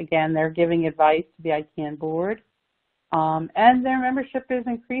ICANN. Again, they're giving advice to the ICANN board, and their membership is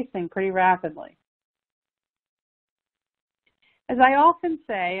increasing pretty rapidly. As I often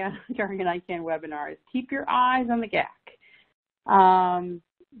say during an ICANN webinar, is keep your eyes on the GAC.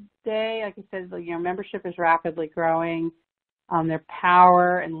 They, like I said, membership is rapidly growing. Their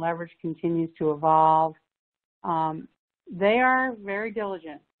power and leverage continues to evolve. They are very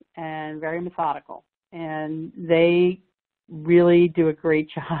diligent and very methodical. and they really do a great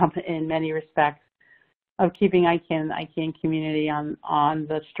job in many respects of keeping ICANN and the ICANN community on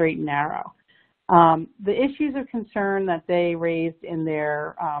the straight and narrow. The issues of concern that they raised in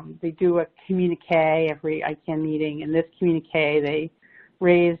their, they do a communique every ICANN meeting. In this communique, they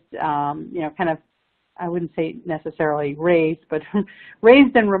raised, kind of, I wouldn't say necessarily raised, but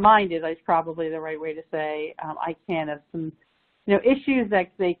raised and reminded is probably the right way to say, ICANN of some, issues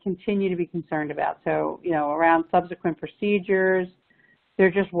that they continue to be concerned about. So, around subsequent procedures, they're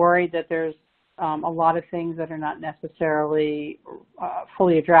just worried that there's a lot of things that are not necessarily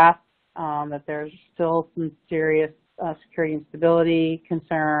fully addressed, that there's still some serious security and stability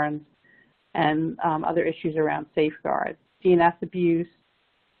concerns, and other issues around safeguards. DNS abuse,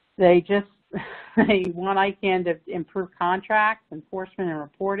 they want ICANN to improve contracts, enforcement, and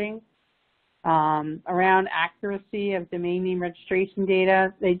reporting. Around accuracy of domain name registration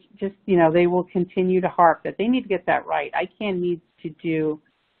data, they just, they will continue to harp that they need to get that right. ICANN needs to do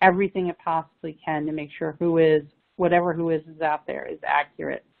everything it possibly can to make sure whatever WHOIS is out there is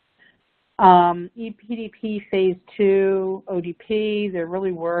accurate. EPDP Phase 2, ODP, they're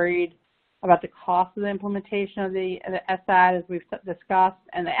really worried about the cost of the implementation of the SAD, as we've discussed,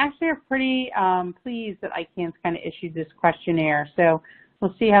 and they actually are pretty pleased that ICANN's kind of issued this questionnaire. So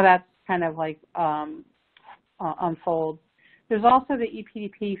we'll see how that's kind of like unfolds. There's also the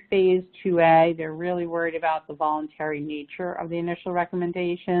EPDP Phase 2A. They're really worried about the voluntary nature of the initial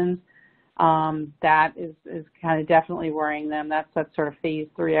recommendations. That is kind of definitely worrying them. That's that sort of Phase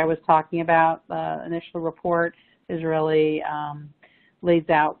 3 I was talking about. The initial report is really lays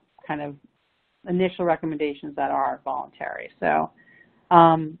out kind of initial recommendations that are voluntary. So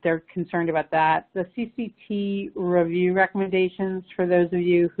they're concerned about that. The CCT review recommendations, for those of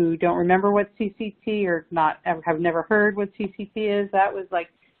you who don't remember what CCT or have never heard what CCT is, that was like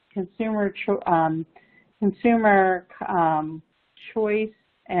consumer choice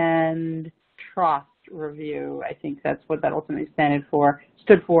and trust review. I think that's what that ultimately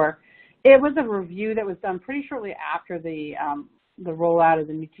stood for. It was a review that was done pretty shortly after the rollout of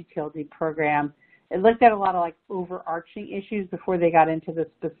the new gTLD program. It looked at a lot of like overarching issues before they got into the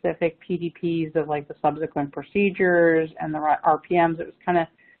specific PDPs of like the subsequent procedures and the RPMs. It was kind of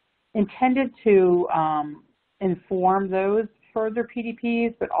intended to inform those further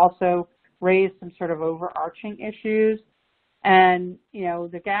PDPs, but also raise some sort of overarching issues. And,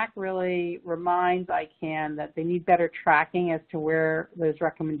 the GAC really reminds ICANN that they need better tracking as to where those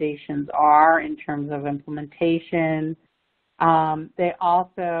recommendations are in terms of implementation. They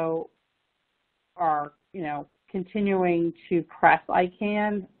also are, continuing to press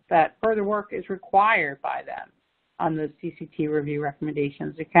ICANN that further work is required by them on those CCT review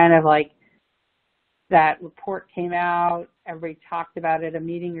recommendations. It kind of like that report came out, everybody talked about it a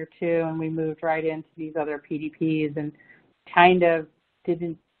meeting or two, and we moved right into these other PDPs and kind of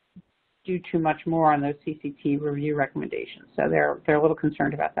didn't do too much more on those CCT review recommendations. So they're a little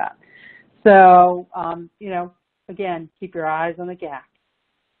concerned about that. So, again, keep your eyes on the GAC.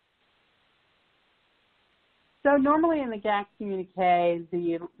 So normally in the GAC communique,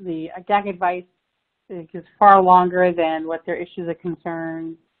 the GAC advice is far longer than what their issues of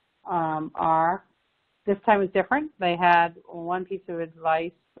concern are. This time was different. They had one piece of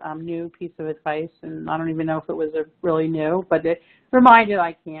advice, new piece of advice, and I don't even know if it was really new, but it reminded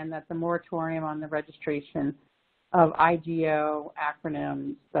ICANN that the moratorium on the registration of IGO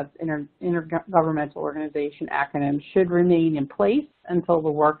acronyms, that's intergovernmental organization acronyms, should remain in place until the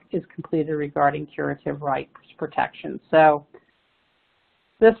work is completed regarding curative rights protection. So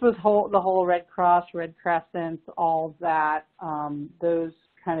this was the whole Red Cross, Red Crescent, all of that, those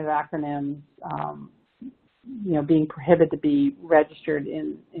kind of acronyms, being prohibited to be registered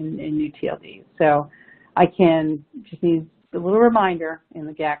in new TLDs. So ICANN just needs a little reminder in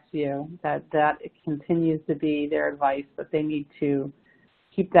the GAC's view that it continues to be their advice that they need to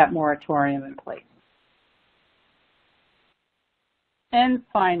keep that moratorium in place. And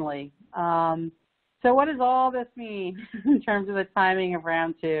finally, so what does all this mean in terms of the timing of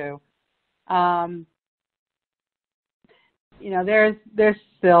round 2? There's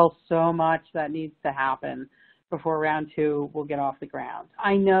still so much that needs to happen before round 2 will get off the ground.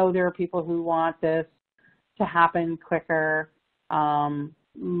 I know there are people who want this to happen quicker,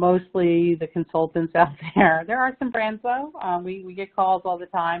 mostly the consultants out there. There are some brands though. We get calls all the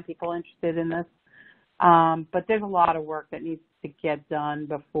time, people interested in this, but there's a lot of work that needs to get done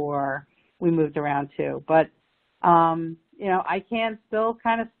before we move to round 2. But ICANN still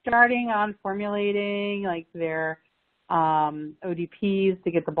kind of starting on formulating like their ODPs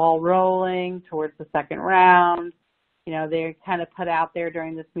to get the ball rolling towards the second round. they kind of put out there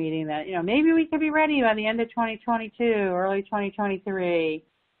during this meeting that, maybe we could be ready by the end of 2022, early 2023.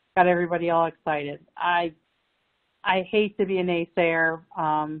 Got everybody all excited. I hate to be a naysayer.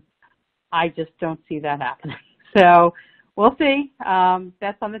 I just don't see that happening. So we'll see.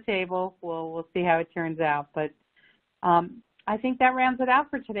 That's on the table. We'll see how it turns out. But I think that rounds it out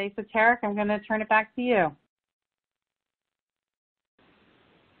for today. So Tarek, I'm going to turn it back to you.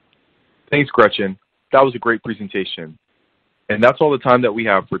 Thanks, Gretchen. That was a great presentation. And that's all the time that we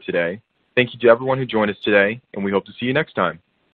have for today. Thank you to everyone who joined us today, and we hope to see you next time.